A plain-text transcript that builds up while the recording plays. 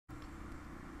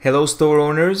Hello store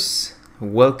owners,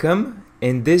 welcome.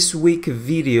 In this week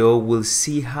video we'll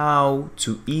see how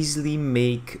to easily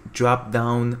make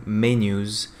drop-down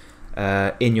menus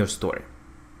in your store.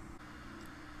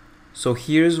 So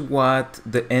here's what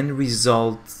the end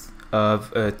result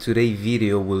of today's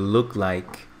video will look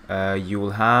like.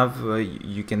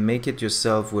 You can make it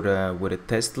yourself with a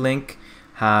test link,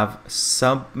 have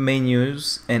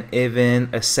sub-menus and even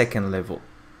a second level.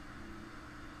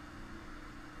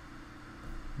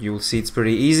 You'll see it's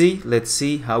pretty easy. Let's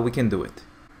see how we can do it.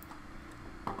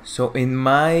 So in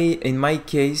my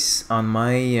case, on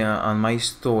my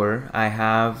store, I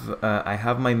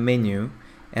have my menu,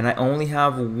 and I only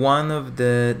have one of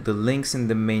the links in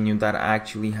the menu that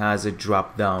actually has a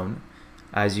drop down,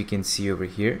 as you can see over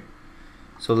here.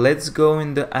 So let's go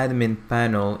in the admin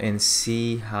panel and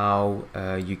see how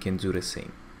you can do the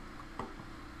same.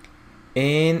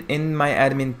 In my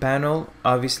admin panel,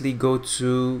 obviously go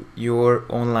to your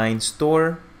online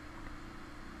store.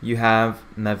 You have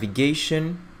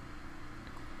navigation,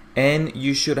 and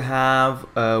you should have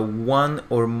one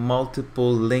or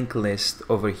multiple link list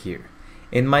over here.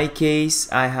 In my case,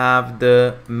 I have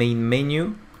the main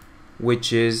menu,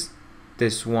 which is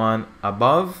this one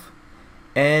above,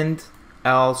 and I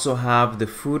also have the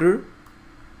footer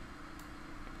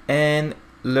and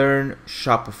learn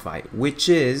Shopify, which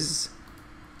is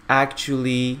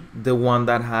actually the one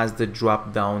that has the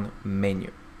drop down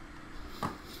menu.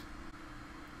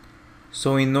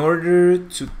 So in order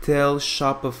to tell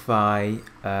Shopify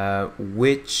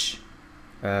which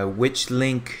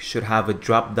link should have a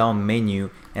drop down menu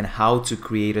and how to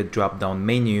create a drop down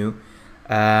menu,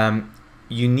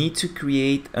 you need to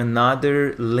create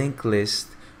another link list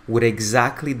with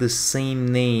exactly the same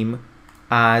name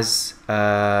as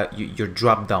your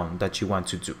drop down that you want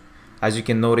to do. As you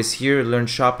can notice here, learn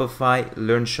Shopify,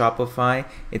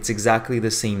 it's exactly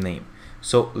the same name.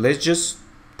 So let's just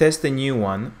test a new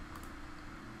one.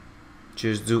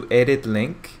 Just do edit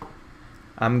link.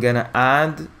 I'm gonna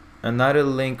add another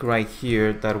link right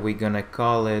here that we're gonna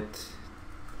call it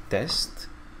test.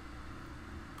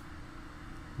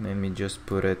 Let me just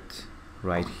put it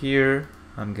right here.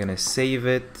 I'm gonna save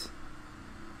it.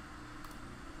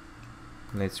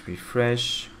 Let's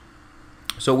refresh.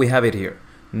 So we have it here.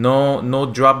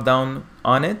 No drop down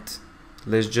on it.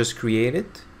 Let's just create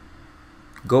it.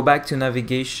 Go back to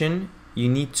navigation. You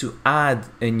need to add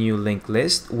a new link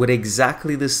list with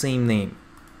exactly the same name.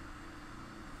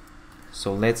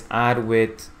 So let's add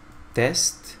with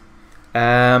test.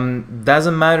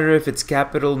 Doesn't matter if it's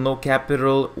capital, no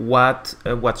capital. What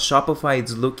Shopify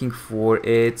is looking for,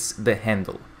 it's the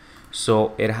handle.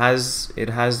 So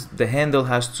the handle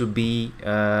has to be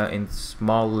in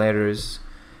small letters,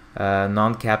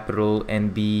 non-capital,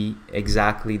 and be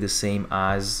exactly the same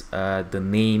as the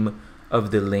name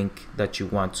of the link that you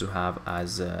want to have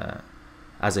as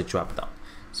a drop down.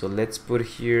 So let's put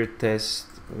here test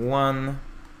 1,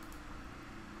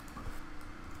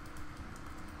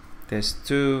 test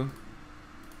 2,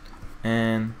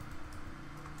 and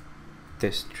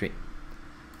test 3.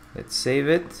 Let's save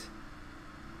it,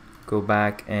 go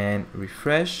back and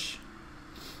refresh.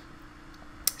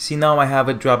 See, now I have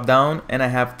a drop down and I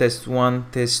have test 1,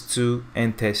 test 2,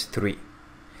 and test 3.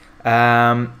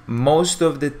 Most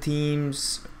of the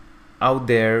teams out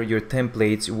there, your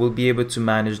templates, will be able to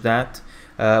manage that.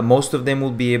 Most of them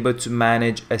will be able to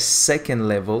manage a second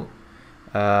level.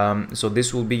 So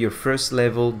this will be your first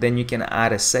level, then you can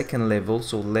add a second level.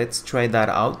 So let's try that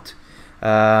out.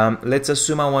 Let's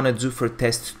assume I want to do for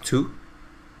test 2.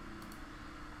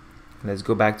 Let's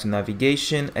go back to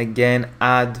navigation again,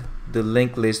 add the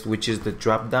link list, which is the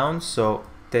drop down. So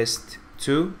test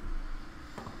 2,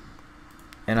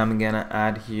 and I'm gonna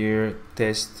add here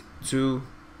test 2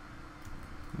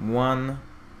 1,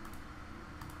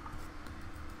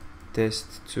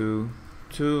 test 2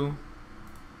 2,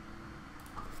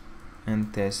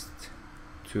 and test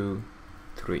 2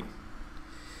 3.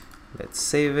 Let's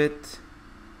save it,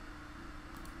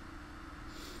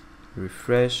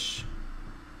 refresh,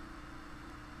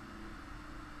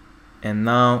 and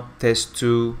now test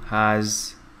 2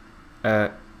 has a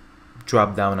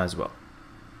drop down as well.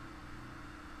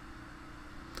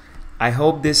 I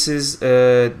hope this is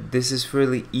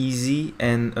fairly easy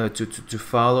and to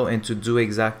follow and to do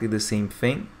exactly the same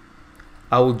thing.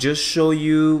 I will just show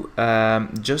you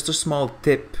just a small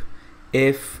tip.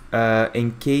 If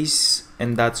in case,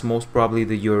 and that's most probably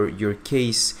your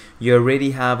case, you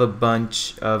already have a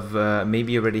bunch of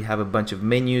maybe you already have a bunch of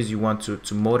menus, you want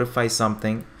to modify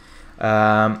something.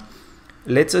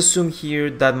 Let's assume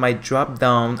here that my drop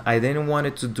down, I didn't want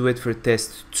it to do it for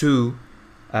test 2,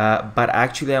 but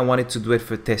actually I wanted to do it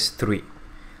for test 3.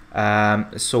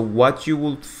 So what you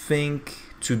will think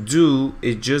to do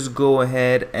is just go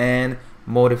ahead and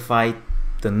modify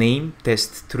the name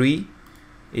test3.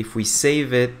 If we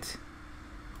save it,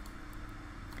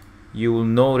 you will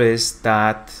notice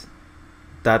that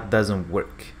that doesn't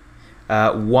work.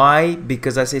 Why?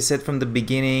 Because as I said from the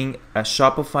beginning,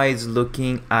 Shopify is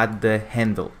looking at the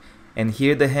handle, and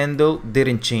here the handle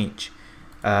didn't change.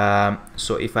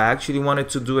 So if I actually wanted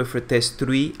to do it for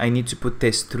test3, I need to put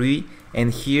test3,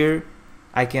 and here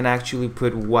I can actually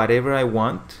put whatever I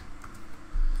want,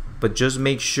 but just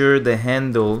make sure the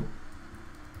handle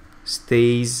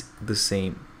stays the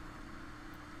same.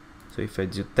 So if I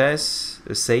do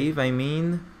test, save I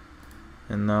mean,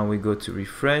 and now we go to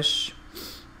refresh.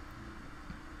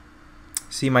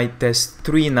 See, my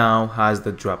test3 now has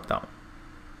the drop down.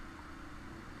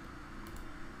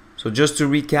 So just to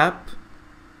recap,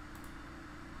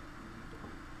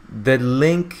 the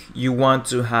link you want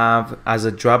to have as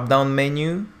a drop down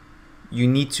menu, you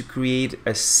need to create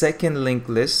a second link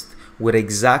list with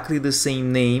exactly the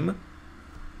same name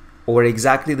or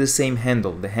exactly the same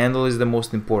handle. The handle is the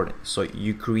most important. So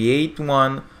you create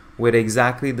one with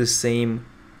exactly the same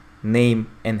name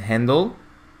and handle,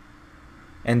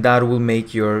 and that will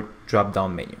make your drop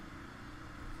down menu.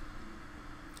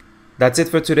 That's it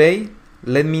for today.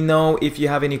 Let me know if you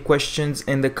have any questions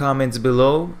in the comments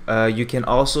below. You can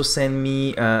also send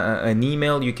me an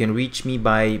email. You can reach me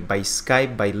by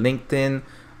Skype, by LinkedIn,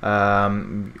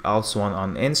 also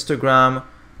on Instagram.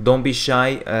 Don't be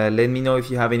shy. Let me know if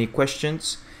you have any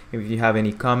questions. If you have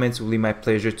any comments, it will be my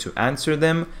pleasure to answer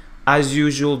them. As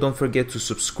usual, don't forget to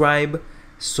subscribe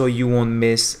so you won't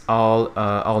miss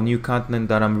all new content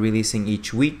that I'm releasing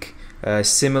each week.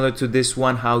 Similar to this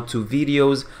one, how-to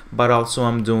videos, but also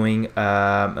I'm doing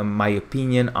my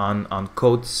opinion on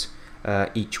codes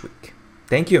each week.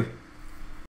 Thank you.